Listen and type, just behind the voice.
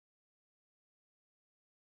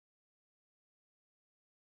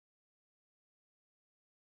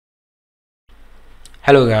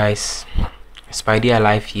Hello guys, Spidey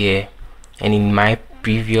Alive here, and in my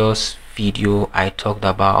previous video I talked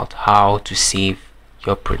about how to save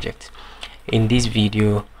your project. In this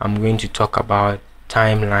video I'm going to talk about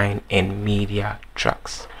timeline and media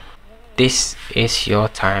tracks. This is your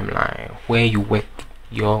timeline where you work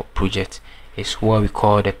your project. Is what we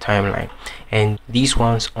call the timeline, and these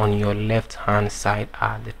ones on your left hand side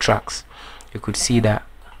are the tracks. You could see that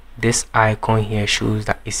this icon here shows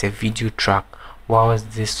that it's a video track,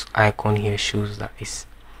 whilst this icon here shows that it's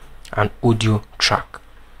an audio track.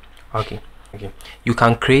 Okay, you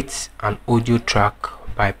can create an audio track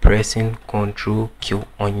by pressing Ctrl Q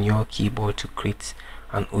on your keyboard to create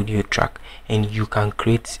an audio track, and you can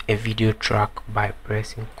create a video track by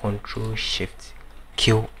pressing Ctrl Shift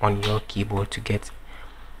Q on your keyboard to get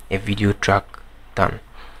a video track done.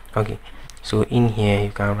 Okay, so in here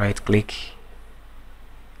you can right click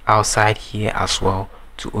outside here as well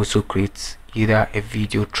to also create either a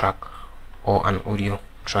video track or an audio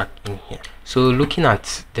track in here. So looking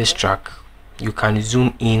at this track, you can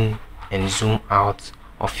zoom in and zoom out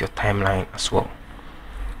of your timeline as well.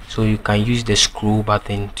 So you can use the scroll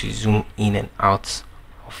button to zoom in and out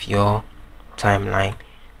of your timeline,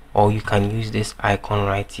 or you can use this icon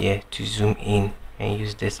right here to zoom in and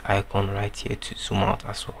use this icon right here to zoom out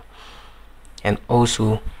as well. And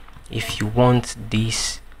also, if you want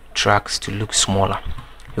these tracks to look smaller,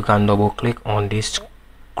 you can double click on this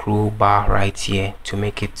scroll bar right here to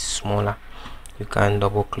make it smaller. You can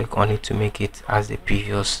double click on it to make it as the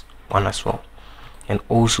previous one as well. And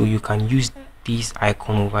also you can use this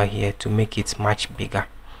icon over here to make it much bigger,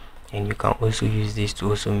 and you can also use this to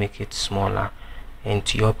also make it smaller and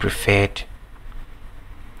to your preferred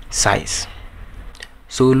size.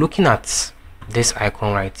 So looking at this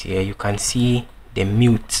icon right here, you can see the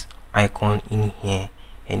mute icon in here,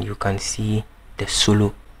 and you can see the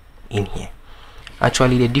solo in here.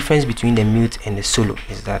 Actually, the difference between the mute and the solo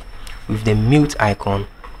is that with the mute icon,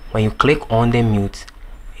 when you click on the mute,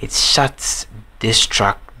 it shuts this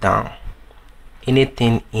track down.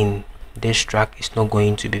 Anything in this track is not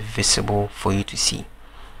going to be visible for you to see.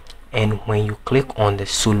 And when you click on the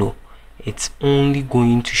solo, it's only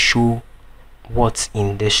going to show what's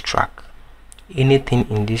in this track. Anything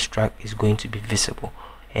in this track is going to be visible,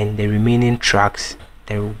 and the remaining tracks,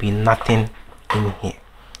 there will be nothing in here.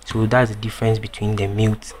 So that's the difference between the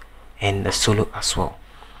mute and the solo as well.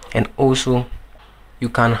 And also you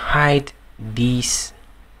can hide this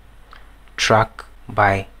track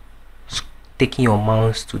by taking your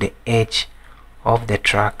mouse to the edge of the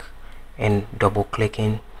track and double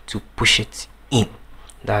clicking to push it in.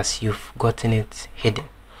 Thus you've gotten it hidden.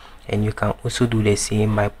 And you can also do the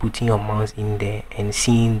same by putting your mouse in there and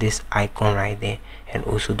seeing this icon right there, and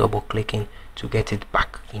also double clicking to get it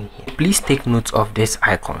back in here. Please take note of these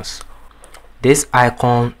icons. This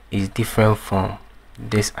icon is different from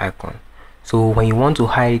this icon. So when you want to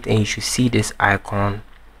hide it and you should see this icon,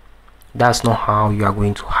 that's not how you are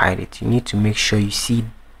going to hide it. You need to make sure you see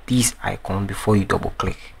this icon before you double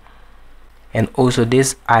click. And also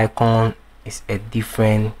this icon is a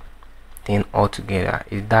different thing altogether.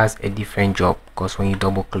 It does a different job, because when you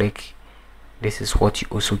double click, this is what you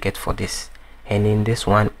also get for this. And then this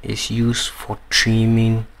one is used for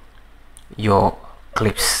trimming your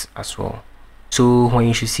clips as well. So when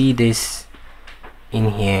you should see this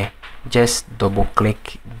in here, just double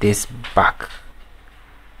click this back,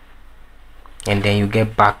 and then you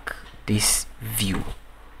get back this view.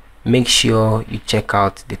 Make sure you check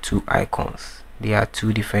out the two icons. There are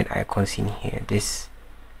two different icons in here, this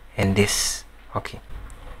and this. Okay,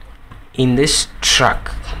 in this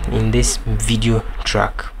track, in this video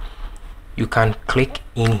track, you can click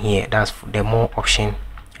in here, that's the more option,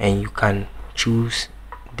 and you can choose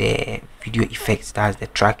the video effects, that's the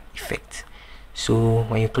track effect. So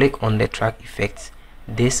when you click on the track effects,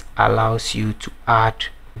 this allows you to add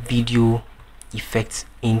video effects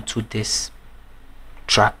into this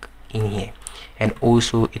track in here. And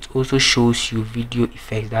also it also shows you video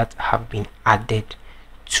effects that have been added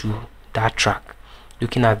to that track.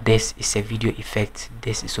 Looking at this is a video effect,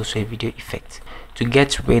 this is also a video effect. To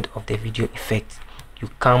get rid of the video effect, you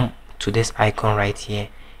come to this icon right here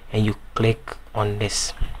and you click on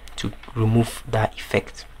this to remove that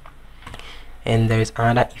effect. And there is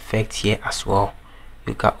another effect here as well.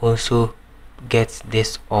 You can also get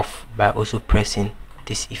this off by also pressing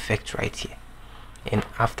this effect right here. And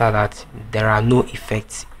after that, there are no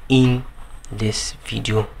effects in this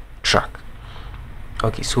video track.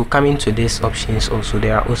 Okay, so coming to these options, also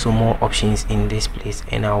there are also more options in this place,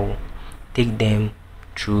 and I will take them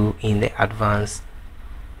through in the advanced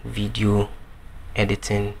video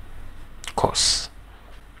editing course.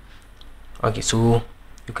 Okay, so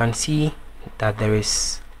you can see that there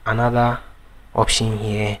is another option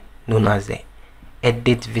here known as the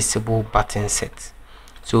edit visible button set.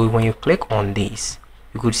 So when you click on this,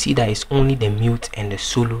 you could see that it's only the mute and the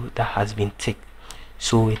solo that has been ticked.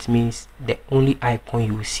 So it means the only icon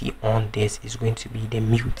you will see on this is going to be the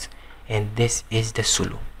mute, and this is the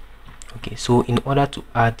solo. Okay, so in order to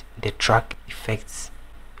add the track effects,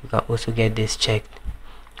 you can also get this checked,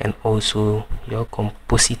 and also your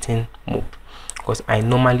compositing mode, because I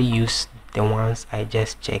normally use the ones I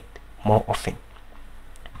just checked more often.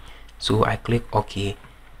 So I click OK,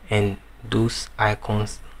 and those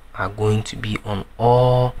icons are going to be on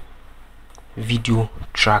all video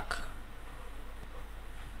track.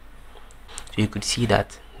 So you could see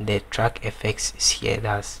that the track effects is here,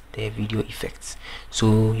 that's the video effects.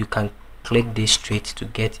 So you can click this straight to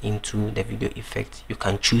get into the video effect. You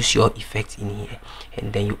can choose your effect in here,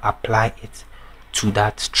 and then you apply it to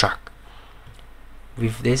that track.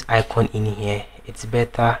 With this icon in here, it's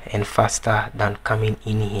better and faster than coming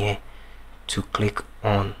in here to click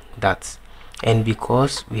on that. And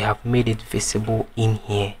because we have made it visible in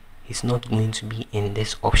here, it's not going to be in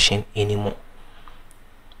this option anymore.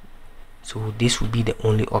 So this will be the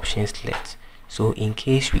only options left. So in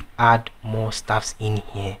case we add more stuffs in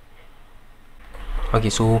here,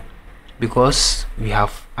 okay, so because we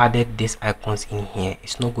have added these icons in here,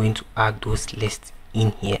 it's not going to add those lists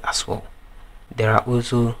in here as well. There are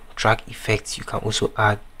also track effects you can also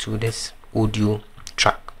add to this audio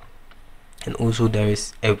track, and also there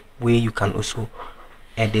is a way you can also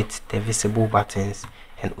edit the visible buttons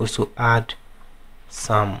and also add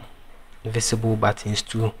some visible buttons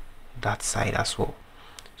to that side as well.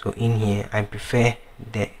 So in here, I prefer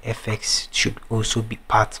the effects should also be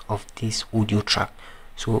part of this audio track.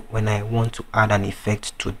 So when I want to add an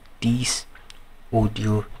effect to this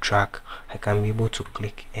audio track, I can be able to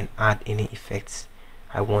click and add any effects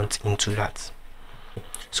I want into that.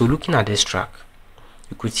 So looking at this track,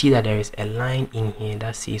 you could see that there is a line in here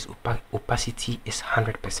that says opacity is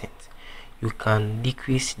 100%. You can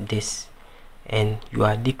decrease this, and you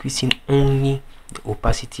are decreasing only the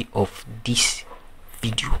opacity of this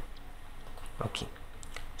video. Okay,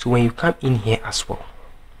 so when you come in here as well,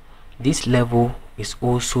 this level is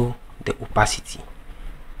also the opacity.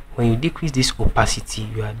 When you decrease this opacity,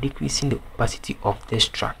 you are decreasing the opacity of this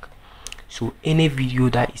track. So any video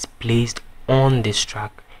that is placed on this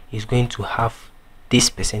track is going to have this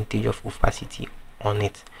percentage of opacity on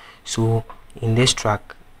it. So in this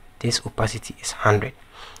track, this opacity is 100.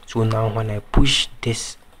 So now when I push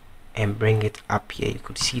this and bring it up here, you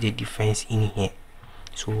could see the difference in here.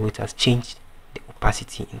 So it has changed the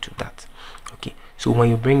opacity into that. Okay, so when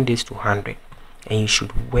you bring this to 100, and you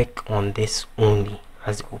should work on this only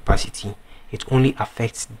as the opacity, it only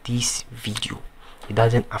affects this video, it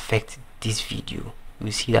doesn't affect this video.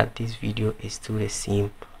 You see that this video is still the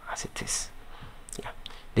same as it is. Yeah,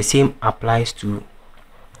 the same applies to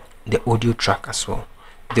the audio track as well.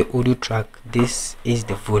 The audio track, this is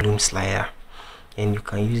the volume slider, and you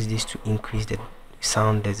can use this to increase the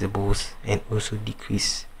sound decibels and also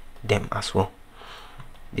decrease them as well.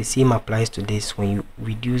 The same applies to this. When you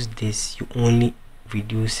reduce this, you only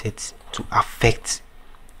reduce it to affect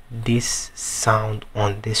this sound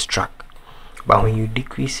on this track, but when you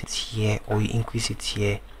decrease it here or you increase it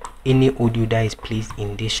here, any audio that is placed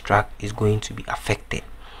in this track is going to be affected.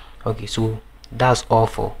 Okay, so that's all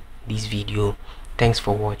for this video. Thanks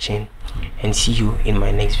for watching, and see you in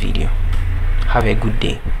my next video. Have a good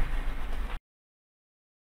day.